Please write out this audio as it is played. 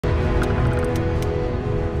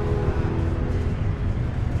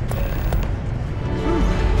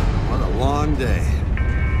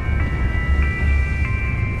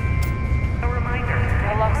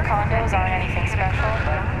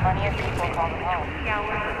Today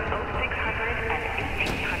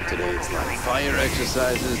it's like fire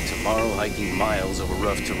exercises, tomorrow hiking miles over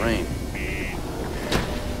rough terrain.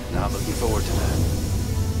 Not looking forward to that.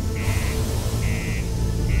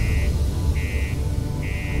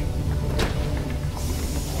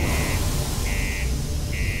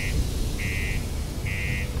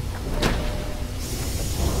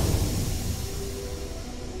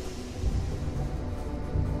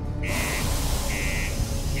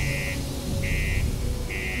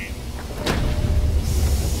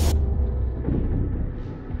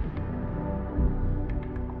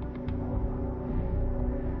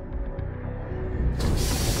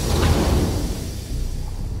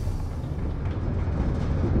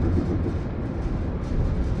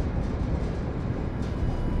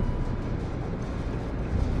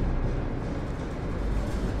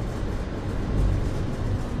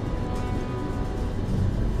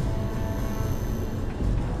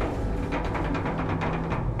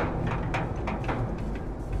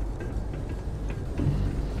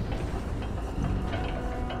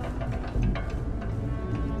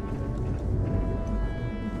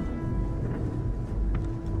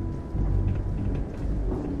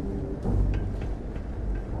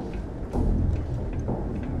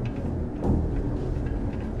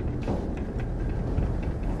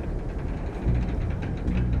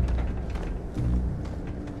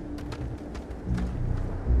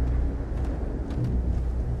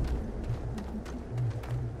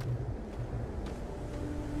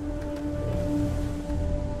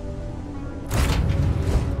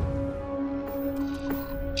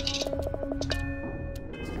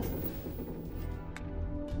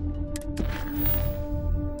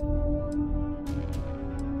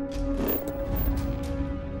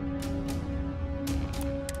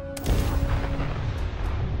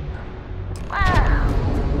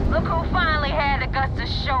 To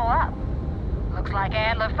show up. Looks like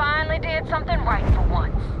Adler finally did something right for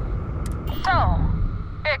once. So,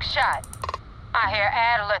 big shot. I hear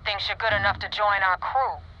Adler thinks you're good enough to join our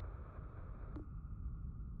crew.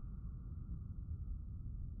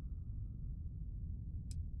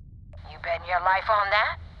 You betting your life on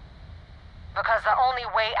that? Because the only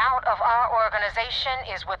way out of our organization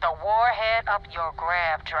is with a warhead up your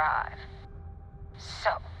grav drive.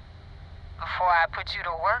 So, before I put you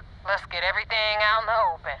to work, let's get everything out in the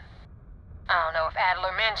open. I don't know if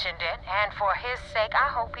Adler mentioned it, and for his sake, I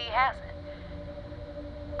hope he hasn't.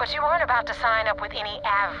 But you aren't about to sign up with any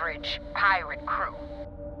average pirate crew.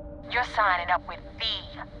 You're signing up with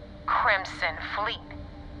the Crimson Fleet.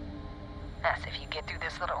 That's if you get through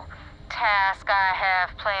this little task I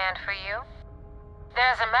have planned for you.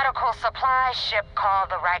 There's a medical supply ship called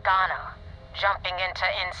the Ragana, jumping into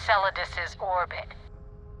Enceladus's orbit.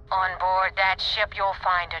 On board that ship, you'll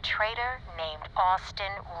find a traitor named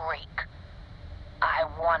Austin Rake. I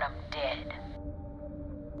want him dead.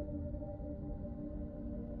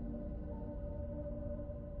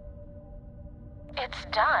 It's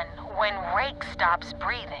done when Rake stops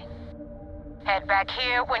breathing. Head back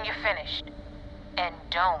here when you're finished. And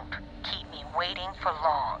don't keep me waiting for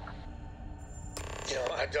long. You know,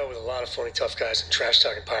 I've dealt with a lot of phony tough guys and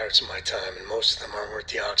trash-talking pirates in my time, and most of them aren't worth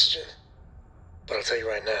the oxygen. But I'll tell you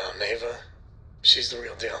right now, Neva, she's the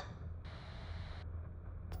real deal.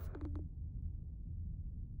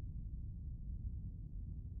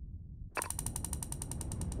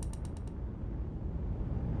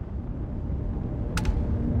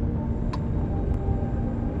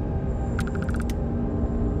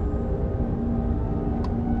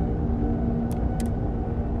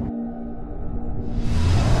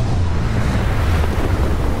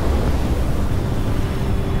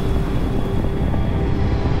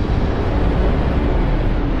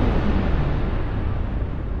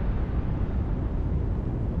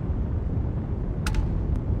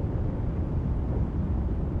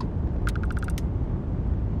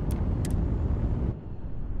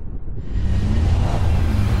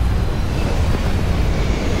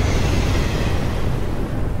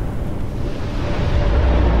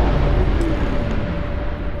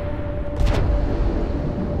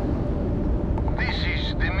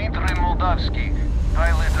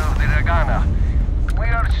 Pilot of the Ragana. We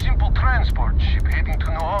are a simple transport ship heading to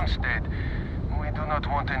New Homestead. We do not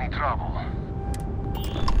want any trouble.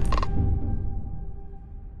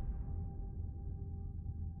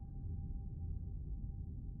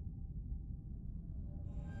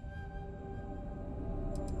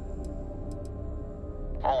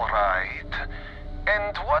 All right.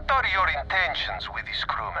 And what are your intentions with these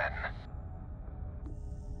crewmen?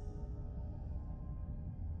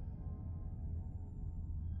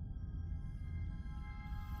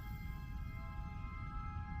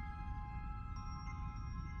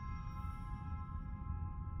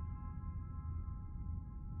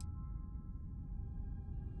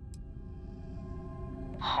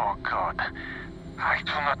 Oh, God. I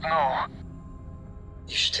do not know.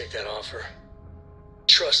 You should take that offer.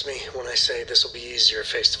 Trust me when I say this will be easier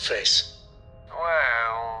face to face.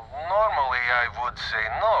 Well, normally I would say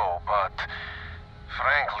no, but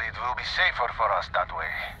frankly, it will be safer for us that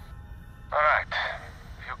way. All right,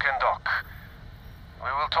 you can dock. We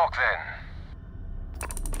will talk then.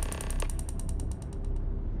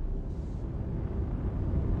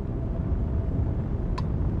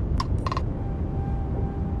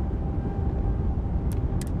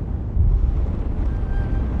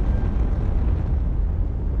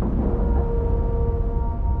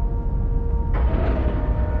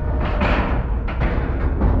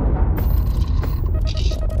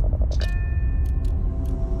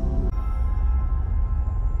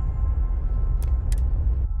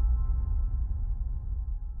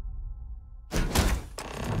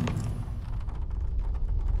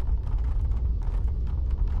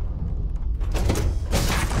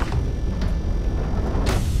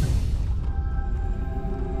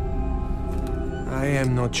 I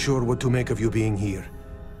am not sure what to make of you being here.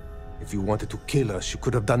 If you wanted to kill us, you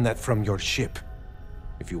could have done that from your ship.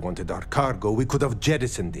 If you wanted our cargo, we could have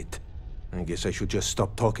jettisoned it. I guess I should just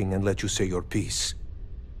stop talking and let you say your piece.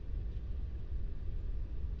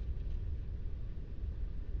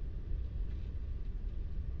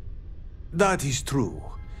 That is true.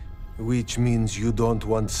 Which means you don't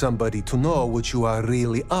want somebody to know what you are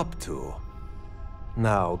really up to.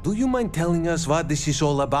 Now, do you mind telling us what this is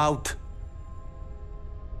all about?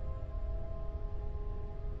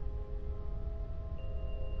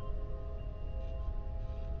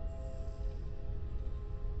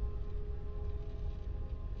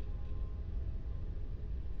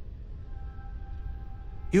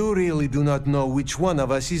 You really do not know which one of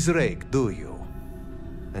us is Rake, do you?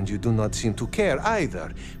 And you do not seem to care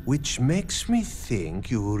either, which makes me think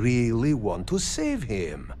you really want to save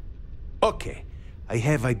him. Okay, I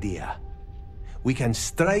have idea. We can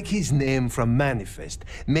strike his name from Manifest,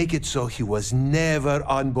 make it so he was never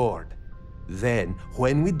on board. Then,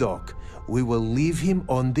 when we dock, we will leave him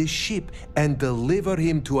on this ship and deliver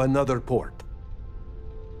him to another port.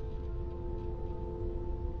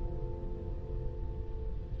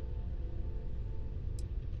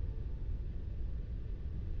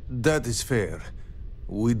 That is fair.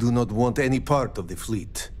 We do not want any part of the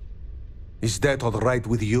fleet. Is that all right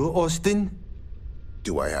with you, Austin?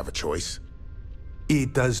 Do I have a choice?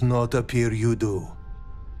 It does not appear you do.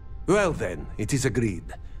 Well then, it is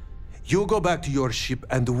agreed. You go back to your ship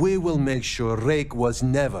and we will make sure Rake was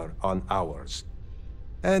never on ours.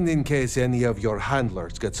 And in case any of your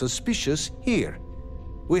handlers get suspicious, here.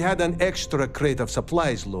 We had an extra crate of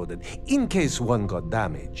supplies loaded, in case one got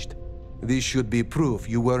damaged. This should be proof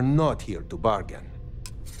you were not here to bargain.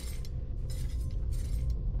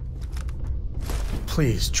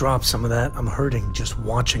 Please, drop some of that. I'm hurting just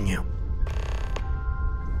watching you.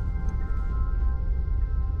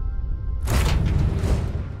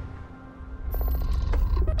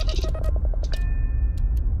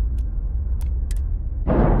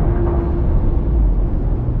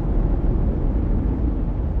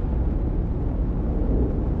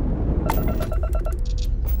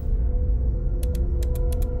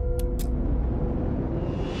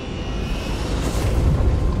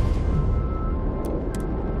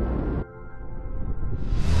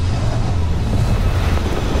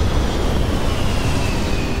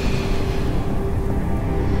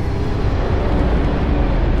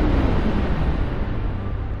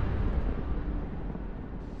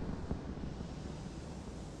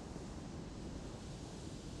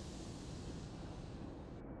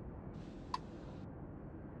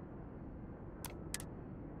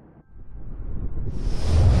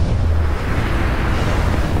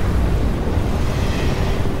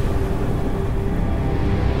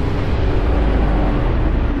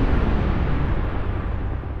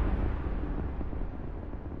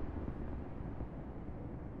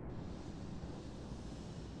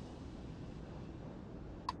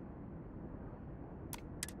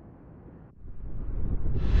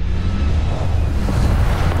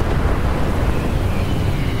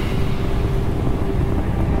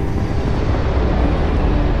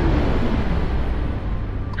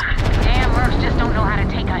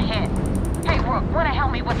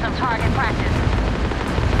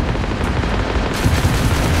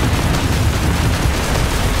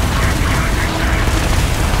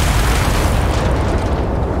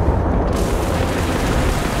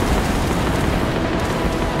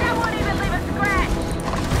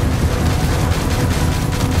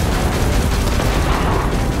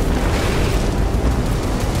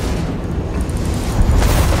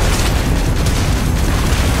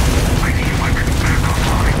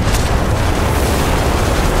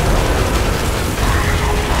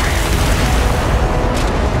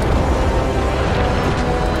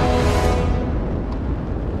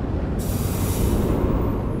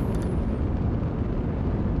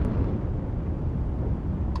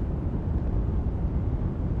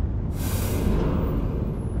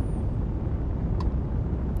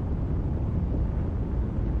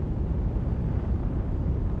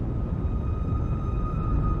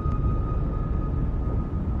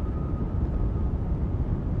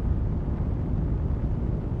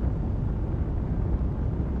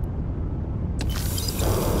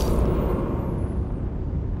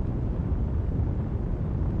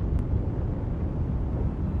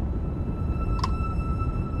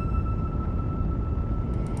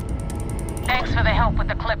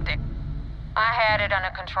 ecliptic. I had it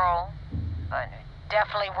under control, but it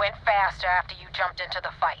definitely went faster after you jumped into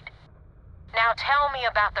the fight. Now tell me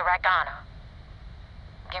about the Ragana.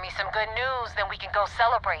 Give me some good news, then we can go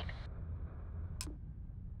celebrate.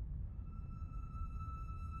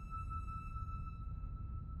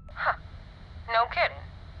 Huh. No kidding.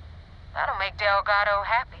 That'll make Delgado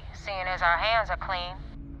happy, seeing as our hands are clean.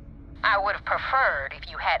 I would have preferred if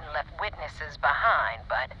you hadn't left witnesses behind,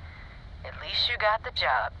 but at least you got the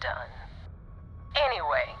job done.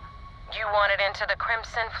 Anyway, you wanted into the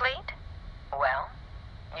Crimson Fleet? Well,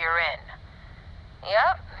 you're in.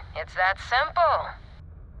 Yep, it's that simple.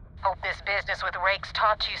 Hope this business with Rakes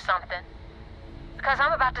taught you something. Because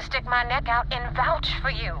I'm about to stick my neck out and vouch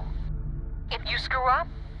for you. If you screw up,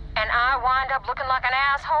 and I wind up looking like an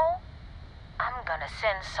asshole, I'm gonna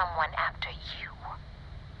send someone after you.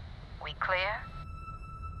 We clear?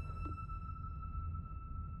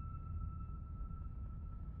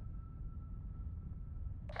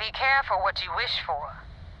 Be careful what you wish for.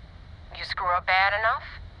 You screw up bad enough,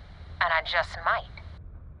 and I just might.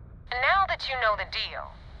 And now that you know the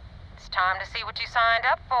deal, it's time to see what you signed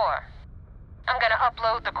up for. I'm gonna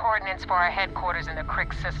upload the coordinates for our headquarters in the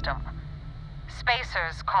Crick system.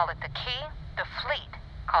 Spacers call it the key, the fleet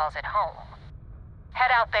calls it home. Head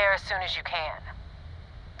out there as soon as you can.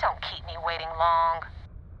 Don't keep me waiting long.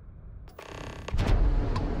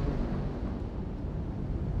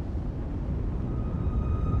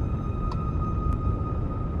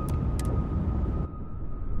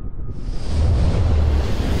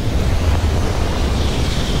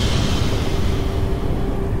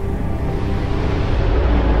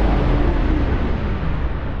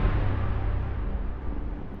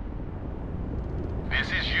 This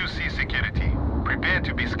is UC Security. Prepare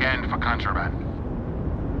to be scanned for contraband.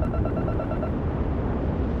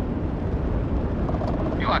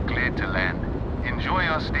 You are cleared to land. Enjoy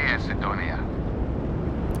your stay at Sidonia.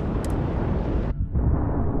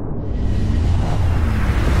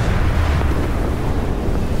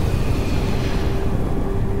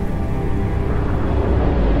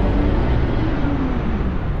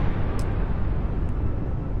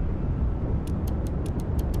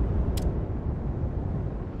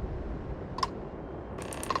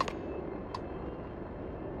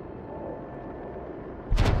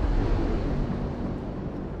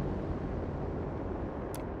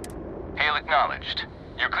 Acknowledged.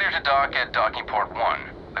 You're clear to dock at docking port 1.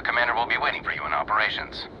 The commander will be waiting for you in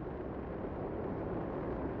operations.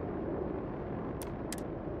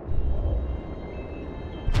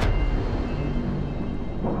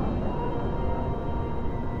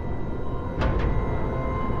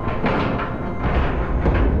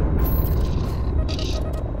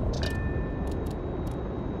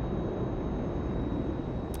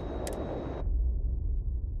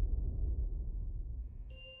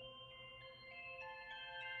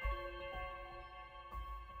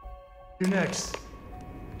 You're next.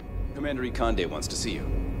 Commander Ikonde wants to see you.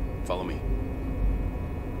 Follow me.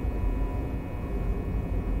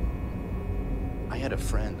 I had a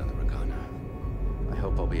friend on the Ragana. I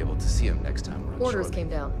hope I'll be able to see him next time we're on Orders shore. came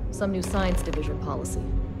down. Some new science division policy.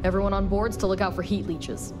 Everyone on board's to look out for heat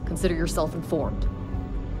leeches. Consider yourself informed.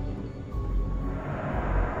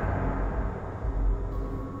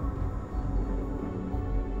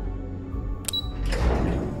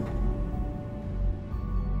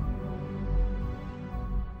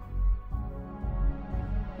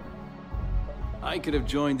 I could have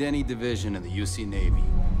joined any division in the UC Navy.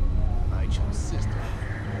 I chose sister.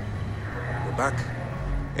 We're back.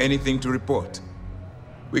 Anything to report?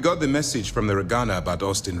 We got the message from the Ragana about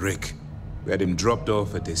Austin Rick. We had him dropped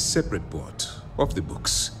off at a separate port, off the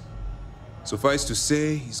books. Suffice to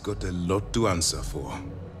say, he's got a lot to answer for.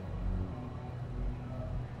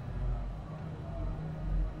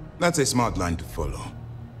 That's a smart line to follow.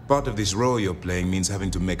 Part of this role you're playing means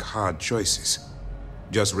having to make hard choices.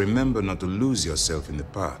 Just remember not to lose yourself in the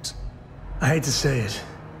part. I hate to say it.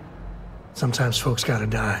 Sometimes folks gotta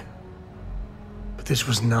die. But this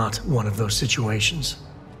was not one of those situations.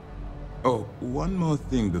 Oh, one more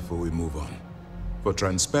thing before we move on. For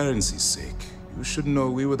transparency's sake, you should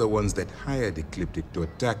know we were the ones that hired Ecliptic to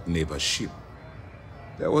attack Neva's ship.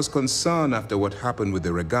 There was concern after what happened with the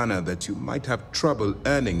Ragana that you might have trouble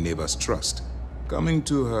earning Neva's trust. Coming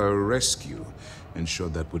to her rescue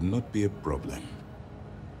ensured that would not be a problem.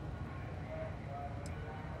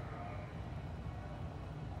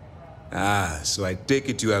 Ah, so I take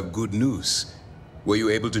it you have good news. Were you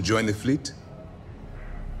able to join the fleet?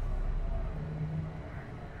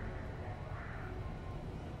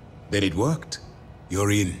 Then it worked.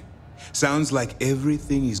 You're in. Sounds like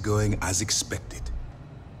everything is going as expected.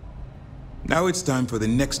 Now it's time for the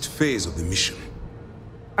next phase of the mission.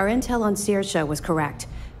 Our intel on Saoirse was correct.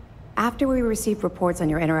 After we received reports on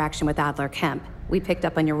your interaction with Adler Kemp, we picked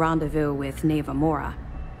up on your rendezvous with Neva Mora.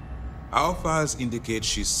 Our files indicate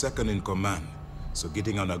she's second in command, so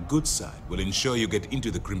getting on her good side will ensure you get into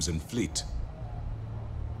the Crimson Fleet.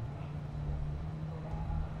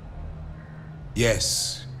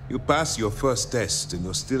 Yes, you passed your first test and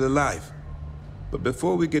you're still alive. But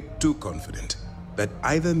before we get too confident, that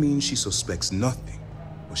either means she suspects nothing,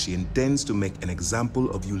 or she intends to make an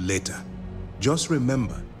example of you later. Just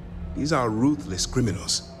remember, these are ruthless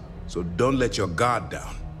criminals, so don't let your guard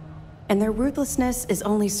down. And their ruthlessness is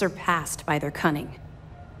only surpassed by their cunning.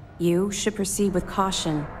 You should proceed with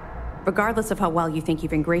caution, regardless of how well you think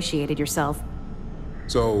you've ingratiated yourself.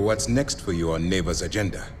 So what's next for you on Neva's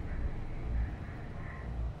agenda?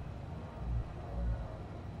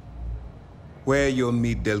 Where you'll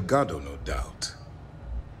meet Delgado, no doubt.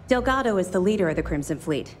 Delgado is the leader of the Crimson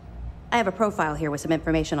Fleet. I have a profile here with some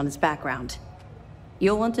information on his background.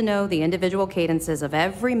 You'll want to know the individual cadences of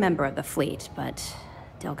every member of the fleet, but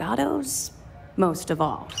Delgado's most of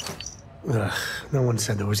all. Ugh, no one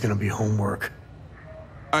said there was gonna be homework.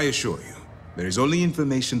 I assure you, there is only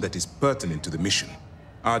information that is pertinent to the mission.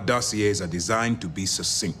 Our dossiers are designed to be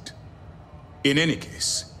succinct. In any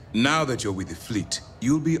case, now that you're with the fleet,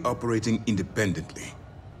 you'll be operating independently.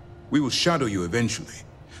 We will shadow you eventually,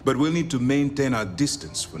 but we'll need to maintain our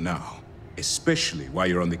distance for now, especially while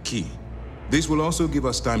you're on the Key. This will also give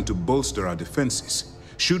us time to bolster our defenses,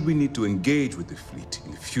 should we need to engage with the fleet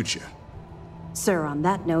in the future. Sir, on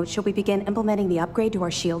that note, shall we begin implementing the upgrade to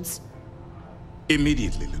our shields?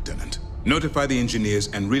 Immediately, Lieutenant. Notify the engineers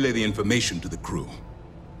and relay the information to the crew.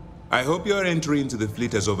 I hope your entry into the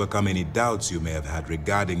fleet has overcome any doubts you may have had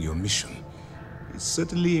regarding your mission. It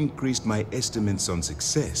certainly increased my estimates on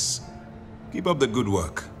success. Keep up the good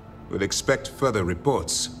work. We'll expect further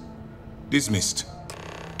reports. Dismissed.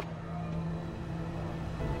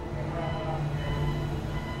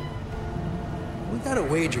 We got a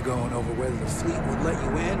wager going over whether the fleet would let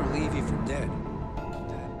you in or leave you for dead.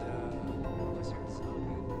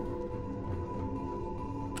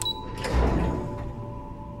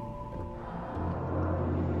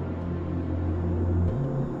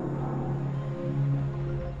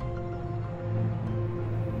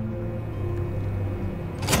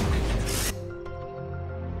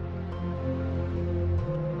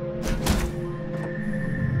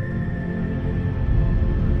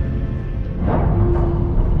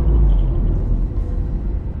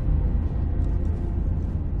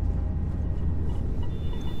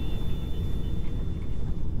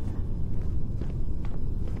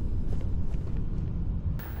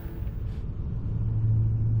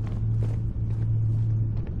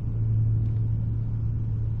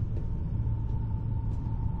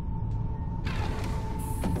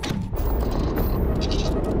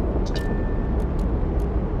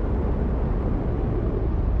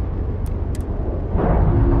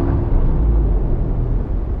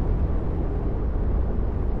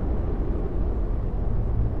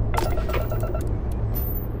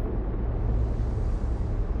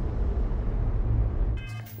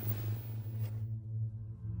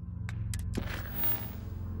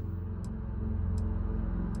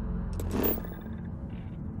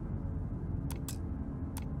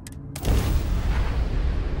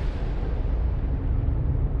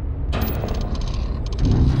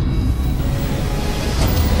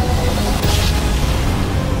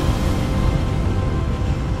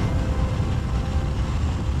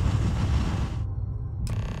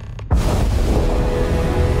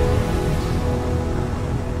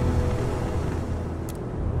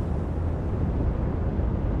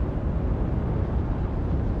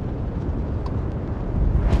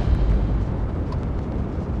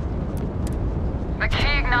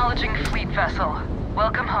 Acknowledging fleet vessel.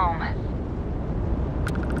 Welcome home.